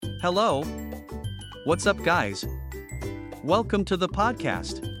Hello. What's up, guys? Welcome to the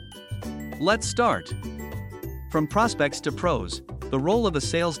podcast. Let's start. From prospects to pros, the role of a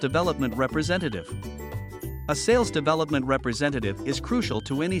sales development representative. A sales development representative is crucial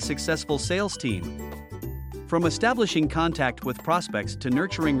to any successful sales team. From establishing contact with prospects to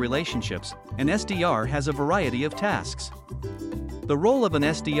nurturing relationships, an SDR has a variety of tasks. The role of an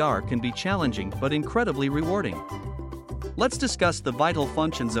SDR can be challenging but incredibly rewarding. Let's discuss the vital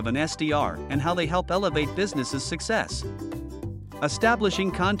functions of an SDR and how they help elevate businesses' success.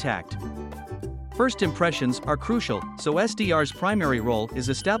 Establishing contact. First impressions are crucial, so SDR's primary role is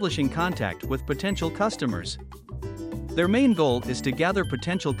establishing contact with potential customers. Their main goal is to gather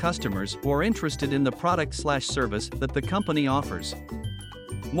potential customers who are interested in the product/service that the company offers.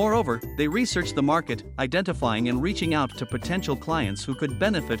 Moreover, they research the market, identifying and reaching out to potential clients who could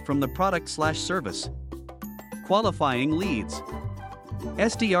benefit from the product/service. Qualifying leads.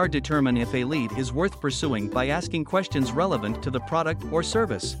 SDR determine if a lead is worth pursuing by asking questions relevant to the product or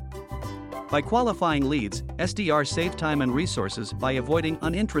service. By qualifying leads, SDR save time and resources by avoiding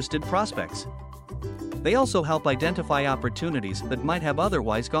uninterested prospects. They also help identify opportunities that might have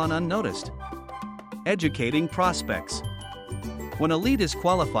otherwise gone unnoticed. Educating prospects. When a lead is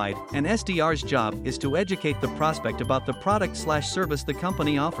qualified, an SDR's job is to educate the prospect about the product/service the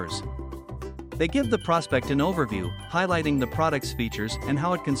company offers. They give the prospect an overview, highlighting the product's features and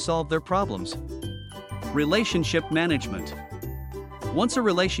how it can solve their problems. Relationship management. Once a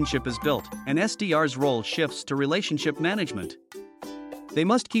relationship is built, an SDR's role shifts to relationship management. They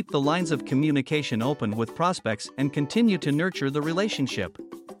must keep the lines of communication open with prospects and continue to nurture the relationship.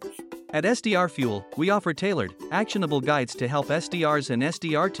 At SDR Fuel, we offer tailored, actionable guides to help SDRs and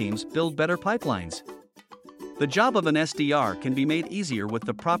SDR teams build better pipelines. The job of an SDR can be made easier with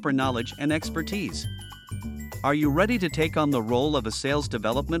the proper knowledge and expertise. Are you ready to take on the role of a sales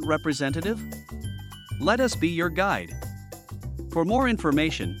development representative? Let us be your guide. For more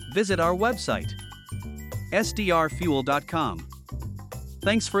information, visit our website, sdrfuel.com.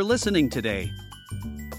 Thanks for listening today.